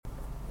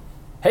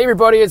Hey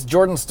everybody, it's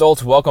Jordan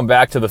Stoltz. Welcome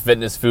back to the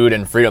Fitness, Food,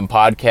 and Freedom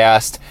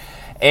Podcast.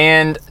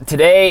 And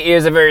today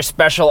is a very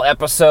special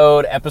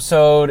episode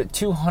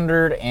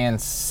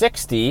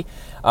 260.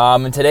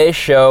 In today's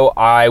show,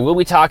 I will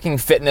be talking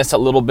fitness a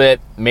little bit,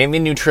 mainly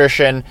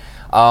nutrition,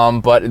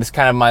 but it's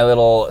kind of my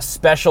little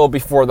special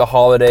before the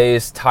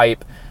holidays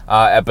type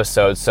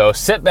episode. So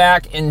sit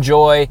back,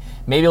 enjoy.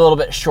 Maybe a little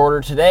bit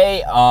shorter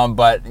today,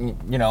 but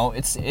you know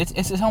it's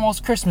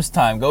almost Christmas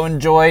time. Go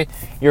enjoy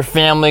your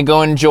family.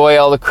 Go enjoy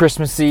all the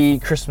Christmas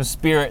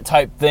spirit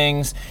type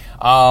things.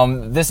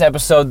 This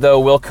episode though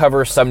will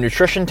cover some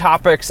nutrition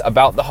topics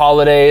about the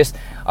holidays,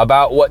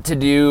 about what to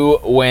do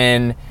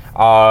when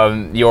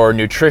your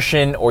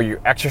nutrition or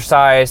your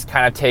exercise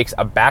kind of takes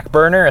a back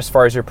burner as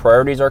far as your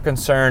priorities are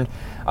concerned.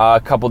 A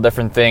couple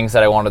different things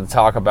that I wanted to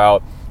talk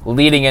about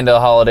leading into the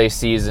holiday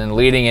season,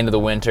 leading into the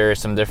winter,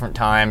 some different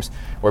times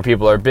where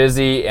people are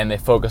busy and they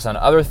focus on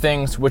other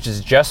things, which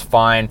is just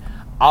fine.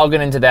 I'll get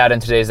into that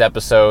in today's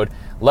episode.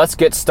 Let's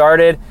get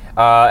started.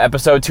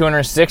 Episode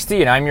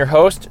 260, and I'm your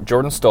host,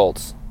 Jordan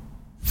Stoltz.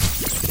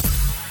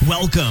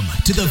 Welcome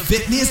to the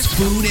Fitness,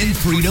 Food, and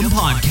Freedom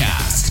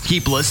Podcast.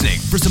 Keep listening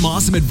for some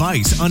awesome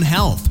advice on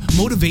health,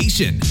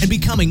 motivation, and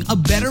becoming a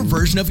better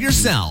version of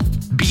yourself.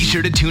 Be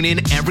sure to tune in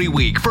every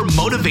week for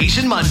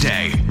Motivation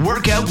Monday,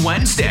 Workout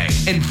Wednesday,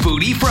 and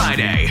Foodie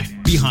Friday.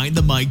 Behind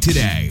the mic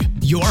today,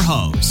 your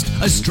host,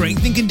 a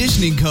strength and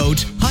conditioning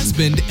coach,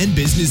 husband, and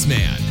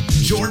businessman,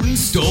 Jordan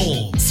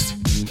Stoltz.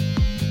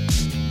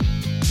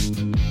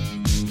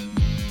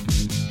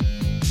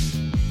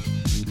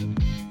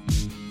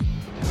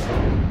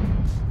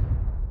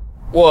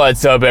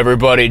 What's up,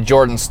 everybody?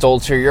 Jordan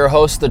Stoltz here, your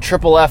host of the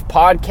Triple F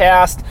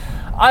Podcast.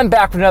 I'm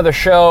back with another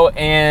show,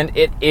 and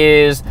it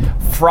is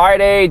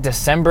Friday,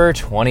 December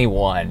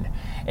 21.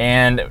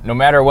 And no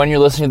matter when you're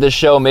listening to this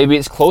show, maybe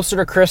it's closer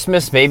to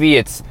Christmas, maybe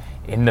it's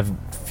in the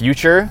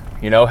future,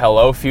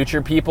 hello,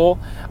 future people.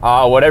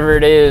 Whatever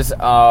it is,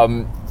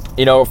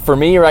 for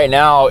me right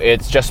now,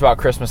 it's just about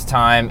Christmas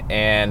time,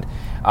 and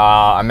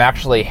I'm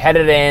actually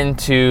headed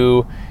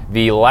into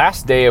the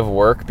last day of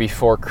work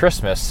before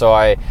Christmas.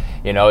 So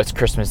it's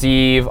Christmas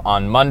Eve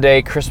on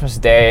Monday, Christmas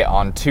Day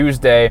on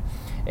Tuesday,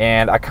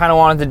 and I kind of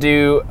wanted to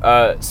do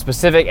a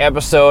specific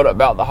episode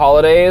about the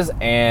holidays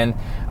and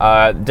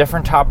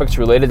different topics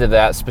related to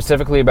that,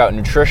 specifically about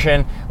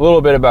nutrition, a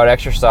little bit about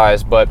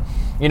exercise. But,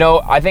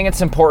 I think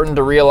it's important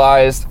to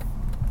realize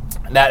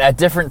that at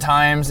different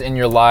times in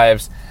your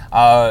lives,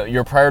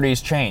 your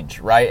priorities change,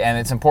 right? And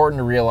it's important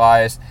to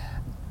realize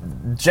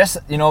just,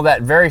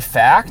 that very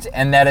fact,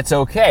 and that it's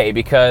okay,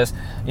 because,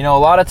 a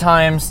lot of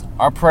times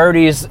our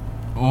priorities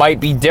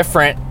might be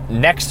different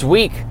next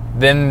week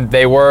than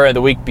they were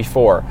the week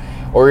before,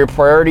 or your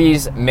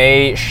priorities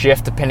may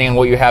shift depending on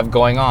what you have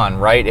going on,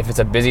 right? If it's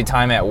a busy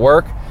time at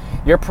work,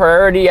 your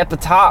priority at the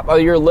top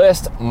of your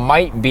list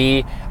might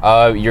be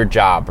your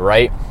job,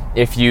 right?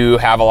 If you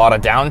have a lot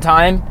of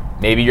downtime,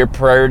 maybe your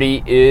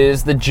priority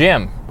is the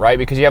gym, right?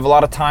 Because you have a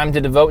lot of time to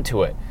devote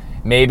to it.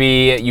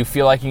 Maybe you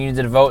feel like you need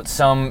to devote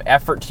some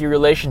effort to your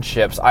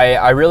relationships.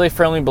 I really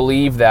firmly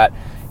believe that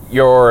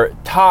your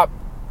top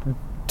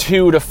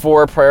 2 to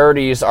 4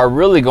 priorities are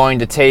really going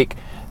to take,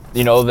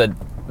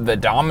 the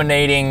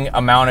dominating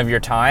amount of your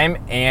time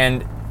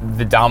and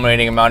the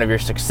dominating amount of your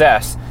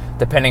success,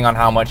 depending on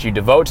how much you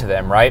devote to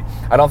them, right?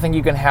 I don't think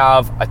you can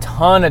have a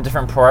ton of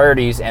different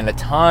priorities and a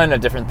ton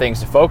of different things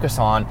to focus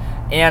on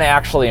and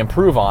actually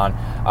improve on,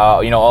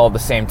 all at the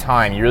same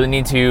time. You really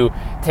need to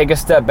take a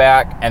step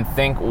back and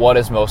think what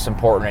is most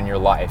important in your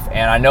life.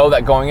 And I know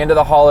that going into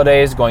the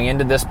holidays, going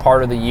into this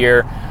part of the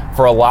year,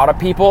 for a lot of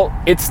people,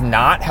 it's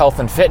not health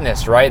and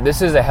fitness, right?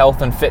 This is a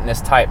health and fitness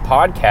type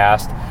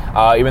podcast,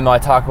 even though I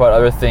talk about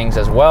other things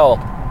as well.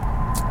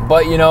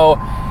 But,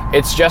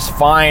 it's just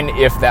fine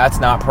if that's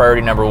not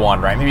priority number one,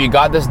 right? Maybe you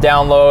got this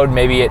download,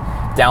 maybe it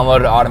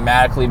downloaded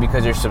automatically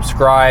because you're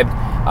subscribed,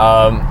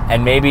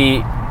 and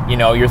maybe,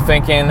 you're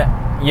thinking,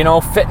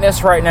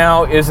 fitness right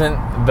now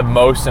isn't the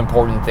most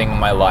important thing in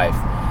my life.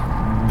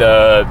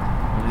 The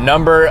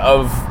number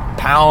of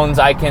pounds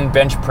I can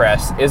bench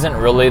press isn't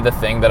really the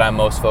thing that I'm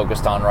most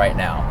focused on right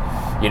now.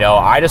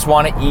 I just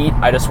want to eat,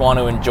 I just want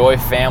to enjoy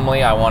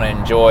family, I want to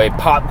enjoy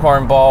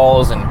popcorn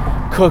balls and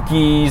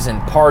cookies and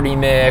party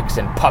mix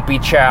and puppy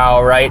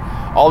chow, right?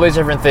 All these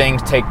different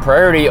things take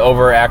priority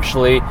over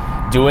actually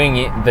doing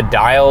the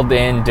dialed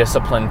in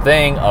disciplined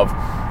thing of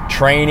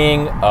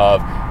training,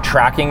 of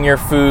tracking your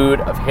food,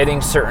 of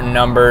hitting certain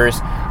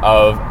numbers,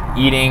 of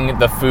eating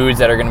the foods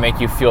that are going to make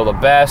you feel the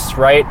best,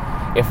 right?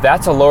 If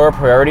that's a lower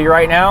priority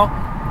right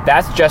now,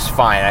 that's just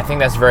fine. I think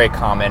that's very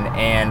common.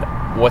 And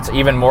what's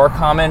even more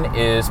common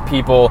is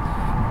people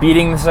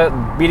beating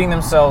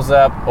themselves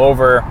up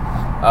over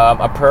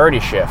a priority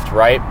shift,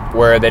 right?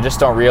 Where they just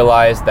don't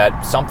realize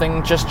that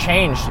something just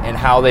changed in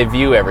how they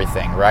view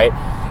everything, right?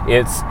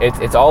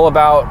 It's all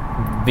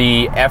about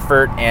the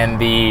effort and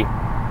the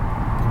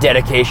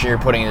dedication you're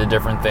putting into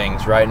different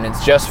things, right? And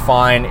it's just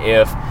fine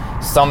if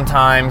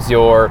sometimes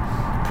your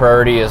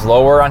priority is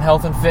lower on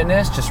health and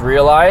fitness, just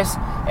realize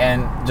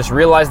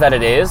that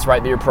it is,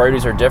 right? That your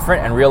priorities are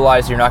different, and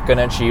realize you're not going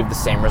to achieve the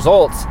same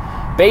results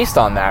based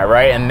on that,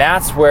 right? And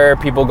that's where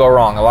people go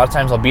wrong. A lot of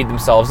times they'll beat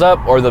themselves up,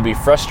 or they'll be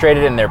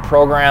frustrated in their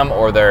program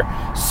or their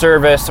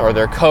service or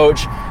their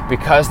coach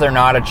because they're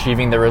not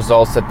achieving the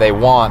results that they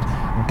want,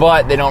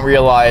 but they don't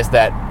realize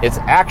that it's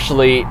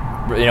actually,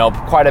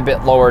 quite a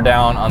bit lower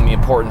down on the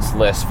importance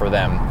list for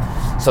them.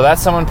 So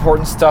that's some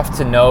important stuff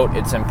to note.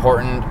 It's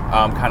important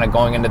kind of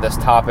going into this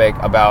topic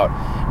about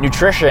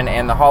nutrition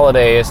and the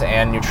holidays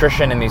and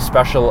nutrition in these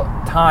special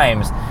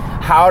times,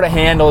 how to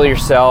handle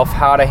yourself,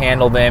 how to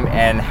handle them,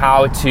 and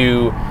how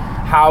to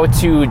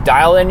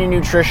dial in your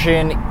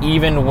nutrition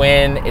even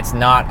when it's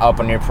not up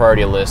on your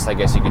priority list, I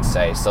guess you could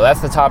say. So that's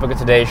the topic of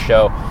today's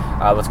show.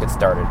 Let's get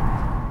started.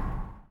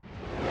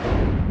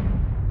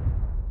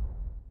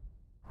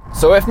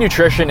 So if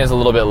nutrition is a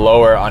little bit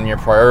lower on your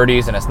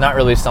priorities and it's not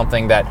really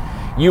something that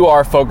you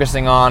are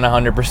focusing on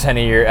 100%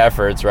 of your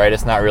efforts, right?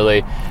 It's not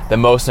really the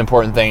most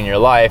important thing in your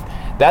life.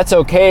 That's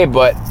okay,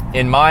 but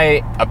in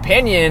my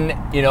opinion,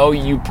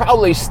 you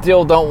probably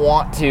still don't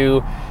want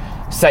to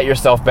set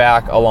yourself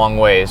back a long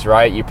ways,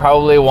 right? You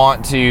probably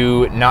want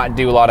to not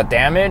do a lot of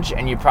damage,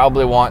 and you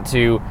probably want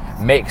to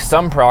make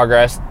some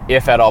progress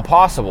if at all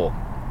possible.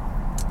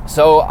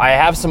 So I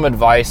have some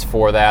advice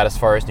for that as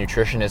far as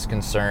nutrition is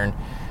concerned,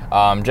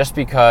 just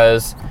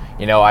because,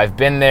 I've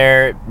been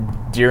there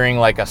during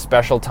like a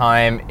special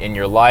time in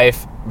your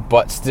life,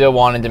 but still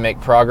wanted to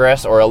make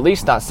progress, or at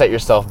least not set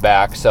yourself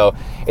back. So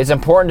it's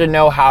important to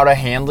know how to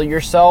handle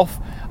yourself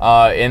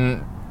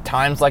in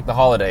times like the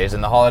holidays,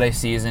 in the holiday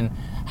season,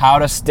 how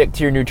to stick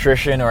to your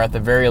nutrition, or at the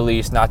very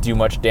least not do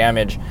much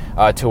damage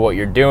to what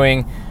you're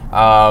doing.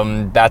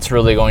 That's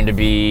really going to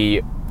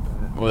be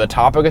the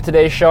topic of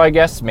today's show, I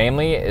guess.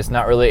 Mainly, it's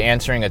not really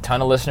answering a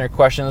ton of listener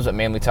questions, but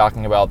mainly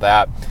talking about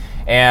that.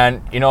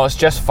 And, it's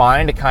just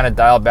fine to kind of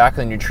dial back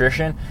the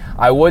nutrition.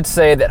 I would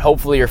say that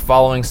hopefully you're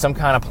following some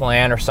kind of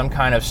plan or some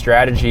kind of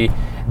strategy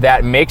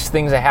that makes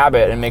things a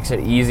habit and makes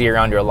it easy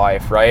around your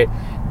life, right?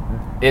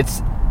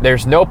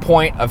 There's no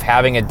point of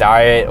having a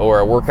diet or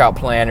a workout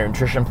plan or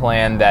nutrition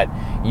plan that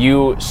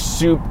you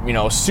super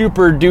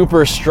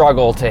duper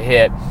struggle to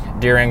hit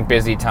during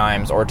busy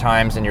times or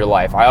times in your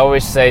life. I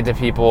always say to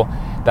people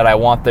that I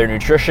want their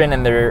nutrition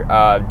and their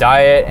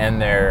diet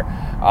and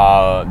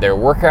their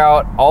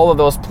workout, all of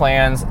those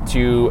plans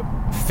to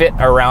fit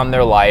around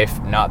their life,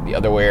 not the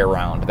other way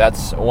around.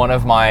 That's one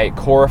of my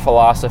core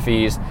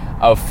philosophies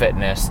of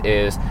fitness,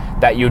 is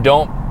that you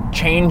don't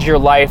change your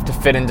life to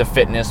fit into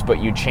fitness,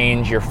 but you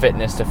change your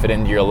fitness to fit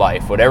into your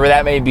life. Whatever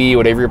that may be,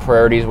 whatever your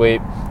priorities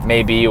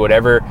may be,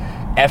 whatever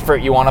effort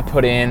you want to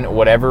put in,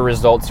 whatever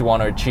results you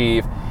want to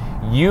achieve,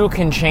 you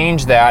can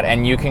change that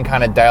and you can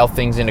kind of dial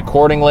things in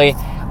accordingly.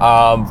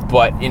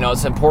 But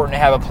it's important to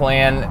have a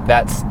plan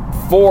that's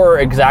for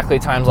exactly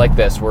times like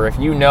this, where if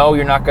you're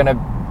not going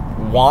to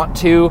want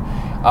to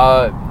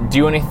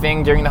do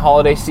anything during the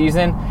holiday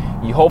season,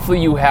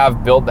 hopefully you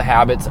have built the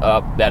habits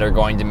up that are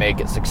going to make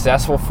it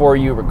successful for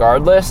you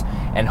regardless,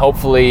 and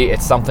hopefully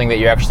it's something that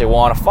you actually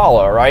want to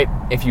follow, right?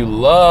 If you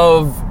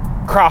love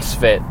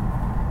CrossFit,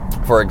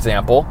 for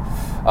example,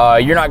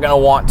 you're not going to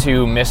want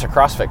to miss a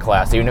CrossFit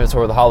class, even if it's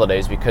over the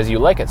holidays, because you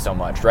like it so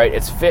much, right?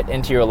 It's fit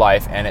into your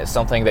life and it's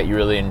something that you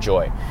really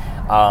enjoy.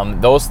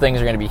 Those things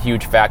are going to be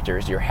huge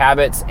factors, your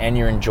habits and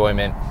your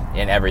enjoyment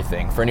in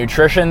everything. For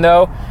nutrition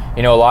though,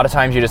 a lot of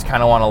times you just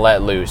kind of want to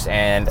let loose,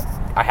 and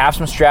I have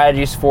some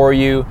strategies for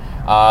you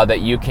that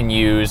you can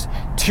use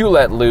to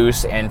let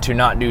loose and to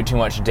not do too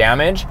much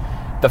damage.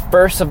 The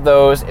first of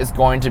those is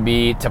going to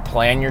be to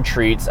plan your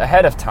treats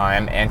ahead of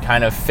time and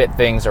kind of fit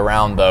things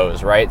around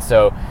those, right?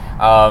 So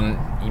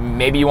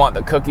maybe you want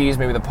the cookies,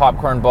 maybe the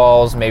popcorn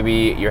balls,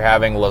 maybe you're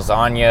having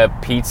lasagna,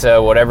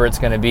 pizza, whatever it's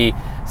going to be,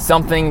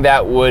 something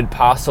that would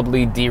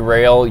possibly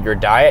derail your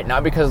diet,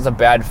 not because it's a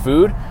bad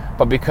food,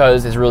 but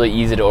because it's really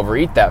easy to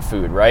overeat that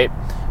food, right?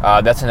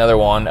 That's another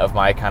one of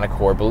my kind of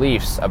core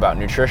beliefs about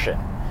nutrition.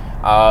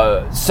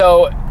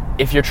 So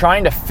if you're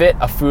trying to fit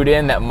a food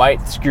in that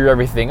might screw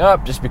everything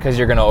up just because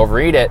you're going to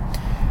overeat it,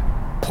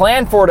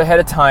 plan for it ahead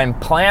of time,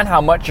 plan how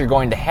much you're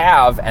going to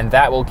have, and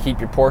that will keep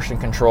your portion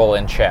control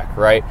in check,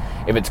 right?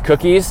 If it's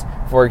cookies,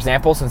 for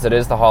example, since it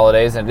is the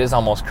holidays and it is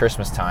almost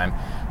Christmas time,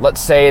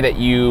 let's say that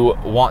you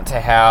want to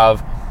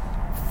have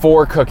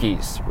 4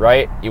 cookies,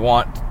 right? You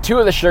want 2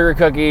 of the sugar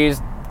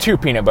cookies, 2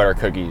 peanut butter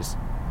cookies.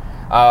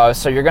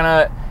 So you're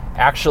gonna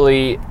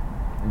actually,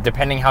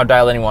 depending how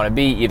dialed in you want to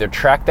be, either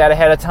track that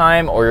ahead of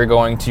time, or you're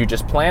going to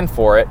just plan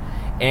for it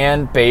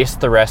and base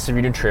the rest of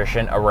your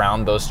nutrition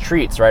around those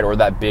treats, right? Or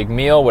that big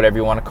meal, whatever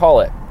you want to call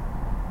it.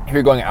 If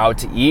you're going out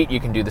to eat, you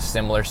can do the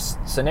similar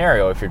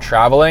scenario. If you're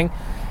traveling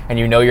and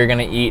you know you're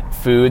going to eat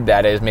food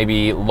that is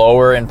maybe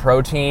lower in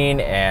protein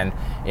and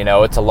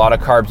it's a lot of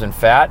carbs and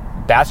fat,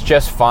 that's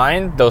just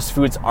fine. Those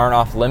foods aren't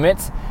off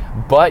limits,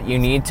 but you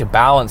need to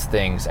balance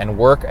things and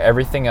work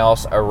everything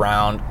else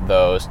around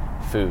those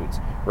foods,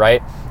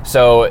 right?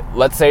 So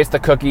let's say it's the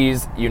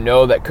cookies. You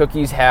know that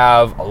cookies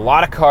have a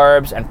lot of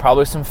carbs and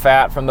probably some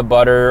fat from the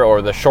butter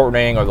or the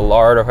shortening or the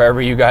lard or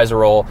however you guys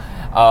roll.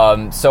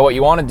 So what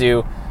you want to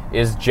do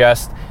is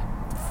just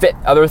fit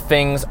other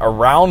things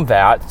around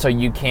that so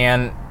you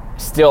can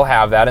still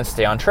have that and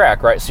stay on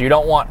track, right? So you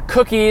don't want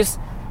cookies,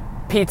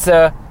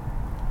 pizza,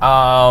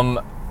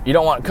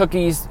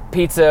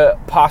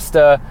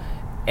 pasta,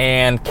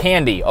 and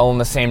candy all in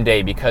the same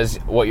day, because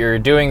what you're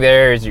doing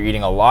there is you're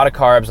eating a lot of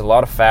carbs, a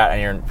lot of fat,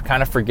 and you're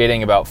kind of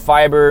forgetting about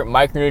fiber,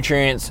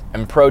 micronutrients,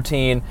 and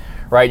protein,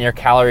 right? And your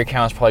calorie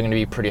count is probably going to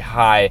be pretty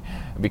high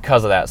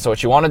because of that. So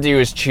what you want to do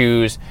is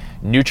choose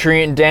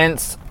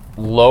nutrient-dense,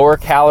 lower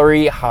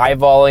calorie, high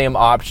volume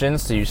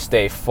options so you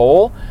stay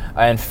full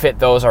and fit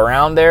those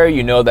around there.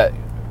 You know that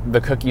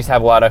the cookies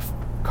have a lot of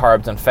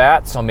carbs and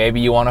fat, so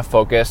maybe you want to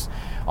focus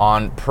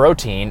on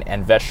protein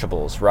and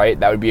vegetables, right?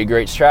 That would be a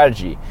great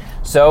strategy.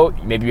 So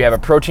maybe you have a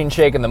protein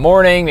shake in the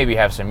morning, maybe you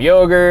have some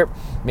yogurt,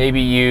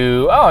 maybe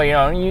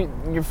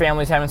your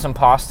family's having some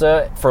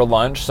pasta for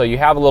lunch, so you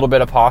have a little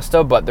bit of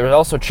pasta, but there's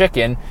also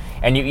chicken,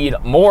 and you eat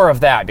more of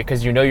that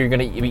because you know you're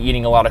going to be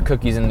eating a lot of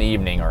cookies in the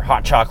evening, or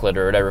hot chocolate,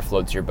 or whatever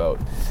floats your boat.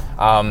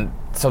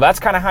 So that's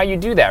kind of how you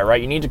do that,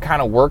 right? You need to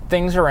kind of work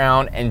things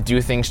around and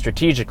do things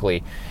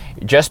strategically.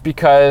 Just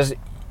because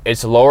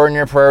it's lower in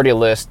your priority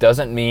list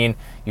doesn't mean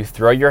you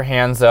throw your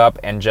hands up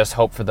and just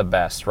hope for the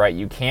best, right?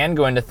 You can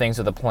go into things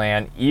with a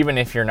plan, even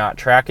if you're not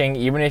tracking,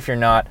 even if you're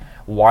not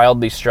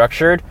wildly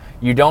structured.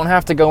 You don't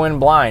have to go in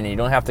blind. You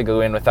don't have to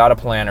go in without a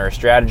plan or a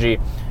strategy.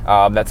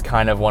 That's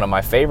kind of one of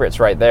my favorites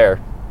right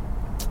there.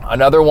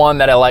 Another one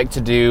that I like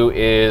to do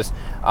is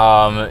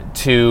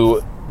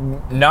to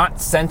not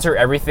center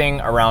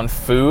everything around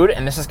food.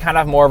 And this is kind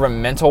of more of a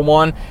mental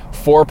one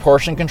for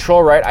portion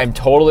control, right? I'm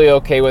totally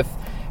okay with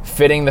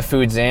fitting the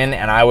foods in,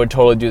 and I would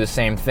totally do the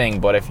same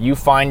thing. But if you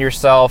find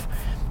yourself,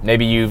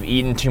 maybe you've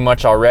eaten too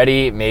much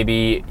already,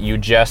 maybe you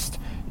just,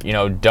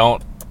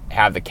 don't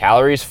have the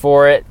calories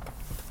for it,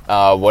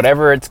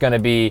 whatever it's going to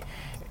be,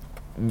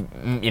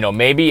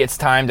 maybe it's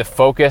time to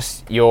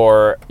focus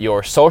your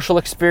social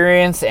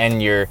experience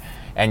and your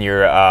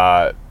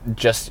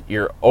just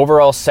your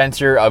overall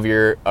center of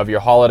your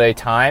holiday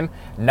time,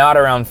 not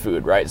around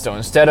food, right? So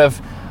instead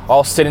of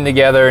all sitting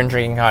together and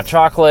drinking hot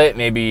chocolate,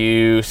 maybe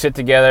you sit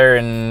together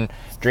and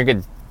drink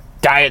a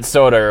diet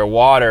soda or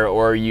water,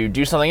 or you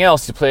do something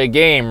else, you play a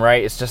game,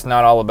 right? It's just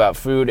not all about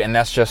food, and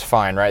that's just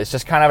fine, right? It's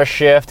just kind of a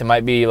shift. It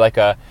might be like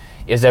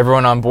is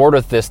everyone on board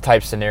with this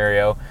type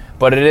scenario?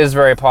 But it is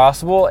very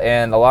possible,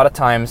 and a lot of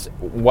times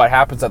what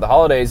happens at the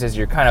holidays is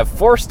you're kind of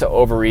forced to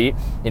overeat,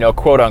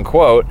 quote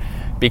unquote,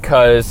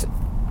 because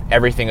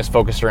everything is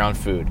focused around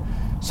food.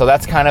 So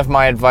that's kind of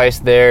my advice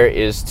there,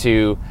 is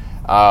to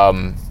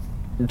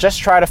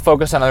just try to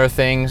focus on other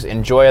things,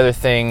 enjoy other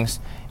things,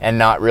 and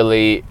not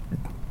really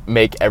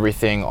make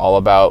everything all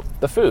about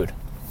the food.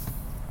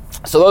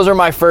 So those are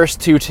my first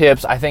two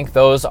tips. I think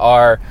those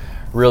are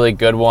really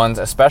good ones,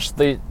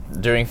 especially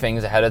doing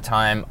things ahead of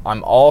time.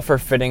 I'm all for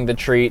fitting the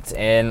treats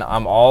in.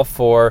 I'm all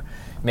for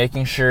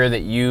making sure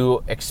that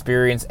you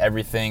experience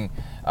everything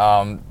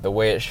the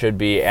way it should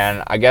be.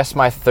 And I guess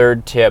my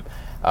third tip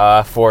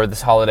for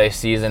this holiday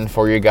season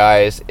for you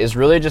guys is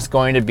really just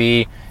going to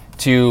be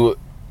to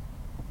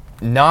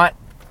not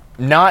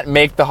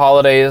make the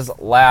holidays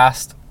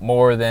last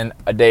more than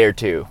a day or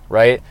two,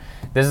 right?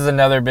 This is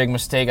another big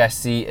mistake I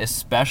see,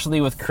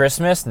 especially with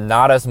Christmas,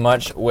 not as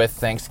much with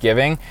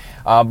Thanksgiving,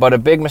 but a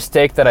big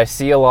mistake that I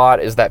see a lot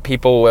is that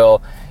people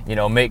will,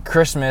 make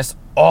Christmas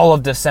all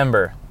of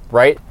December,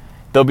 right?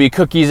 There'll be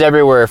cookies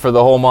everywhere for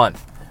the whole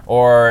month.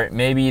 Or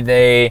maybe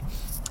they,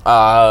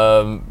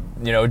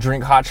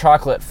 drink hot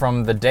chocolate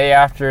from the day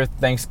after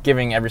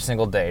Thanksgiving every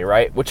single day,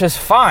 right? Which is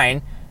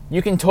fine.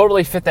 You can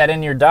totally fit that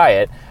in your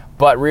diet,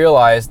 but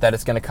realize that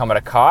it's going to come at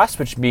a cost,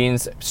 which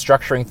means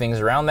structuring things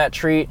around that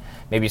treat,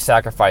 maybe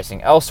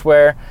sacrificing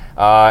elsewhere.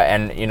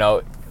 And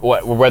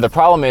where the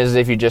problem is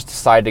if you just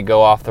decide to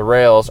go off the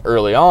rails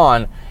early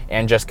on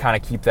and just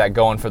kind of keep that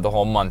going for the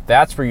whole month.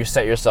 That's where you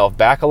set yourself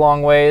back a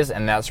long ways,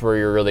 and that's where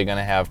you're really going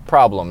to have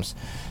problems.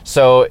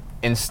 So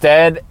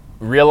instead,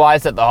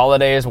 realize that the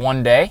holiday is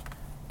one day,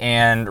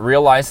 and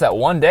realize that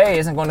one day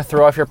isn't going to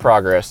throw off your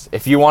progress.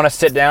 If you want to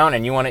sit down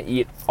and you want to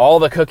eat all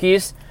the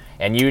cookies,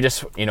 and you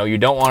just, you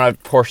don't want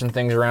to portion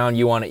things around,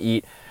 you want to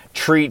eat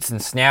treats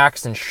and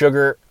snacks and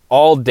sugar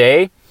all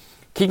day,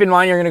 keep in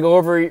mind you're going to go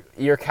over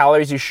your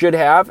calories you should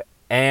have,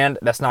 and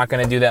that's not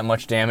going to do that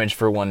much damage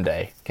for one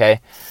day, okay?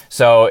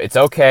 So it's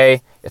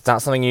okay. It's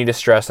not something you need to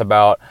stress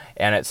about,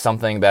 and it's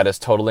something that is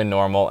totally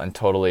normal and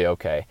totally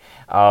okay.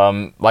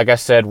 Like I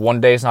said, one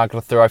day is not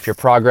going to throw off your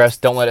progress.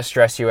 Don't let it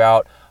stress you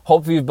out.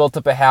 Hopefully you've built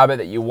up a habit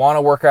that you want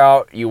to work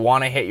out, you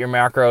want to hit your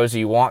macros,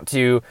 you want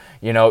to,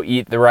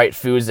 eat the right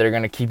foods that are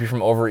going to keep you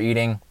from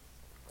overeating.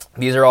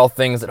 These are all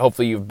things that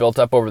hopefully you've built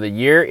up over the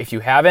year. If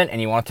you haven't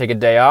and you want to take a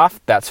day off,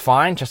 that's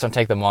fine. Just don't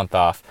take the month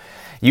off.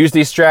 Use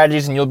these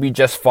strategies and you'll be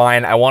just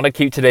fine. I want to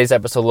keep today's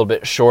episode a little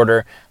bit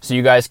shorter so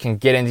you guys can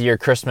get into your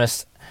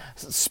Christmas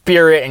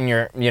spirit and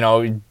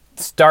your,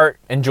 start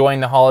enjoying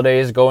the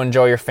holidays. Go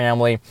enjoy your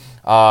family.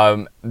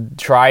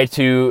 Try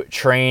to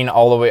train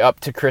all the way up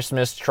to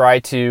Christmas. Try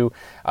to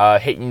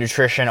hit your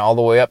nutrition all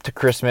the way up to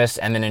Christmas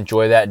and then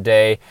enjoy that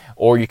day.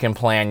 Or you can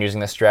plan using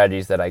the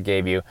strategies that I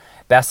gave you.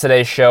 That's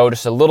today's show.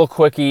 Just a little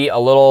quickie, a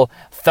little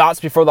thoughts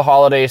before the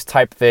holidays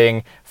type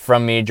thing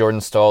from me,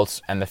 Jordan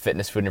Stoltz, and the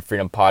Fitness, Food, and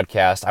Freedom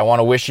podcast. I want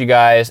to wish you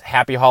guys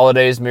happy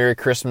holidays, Merry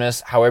Christmas,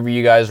 however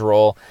you guys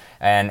roll,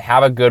 and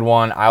have a good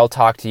one. I'll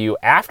talk to you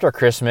after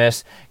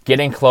Christmas,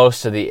 getting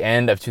close to the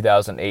end of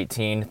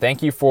 2018.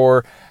 Thank you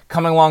for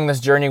coming along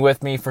this journey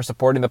with me, for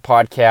supporting the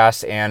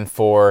podcast, and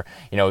for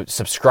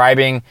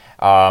subscribing,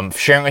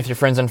 sharing with your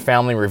friends and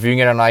family, reviewing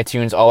it on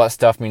iTunes. All that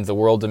stuff means the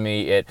world to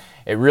me. It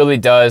really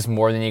does,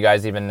 more than you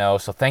guys even know.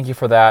 So thank you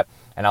for that,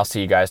 and I'll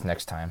see you guys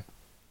next time.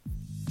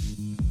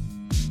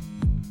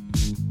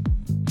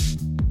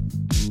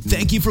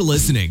 Thank you for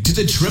listening to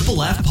the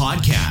Triple F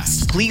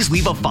Podcast. Please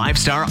leave a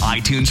 5-star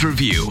iTunes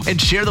review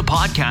and share the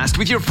podcast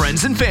with your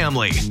friends and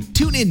family.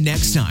 Tune in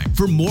next time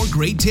for more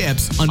great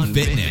tips on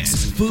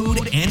fitness,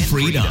 food, and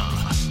freedom.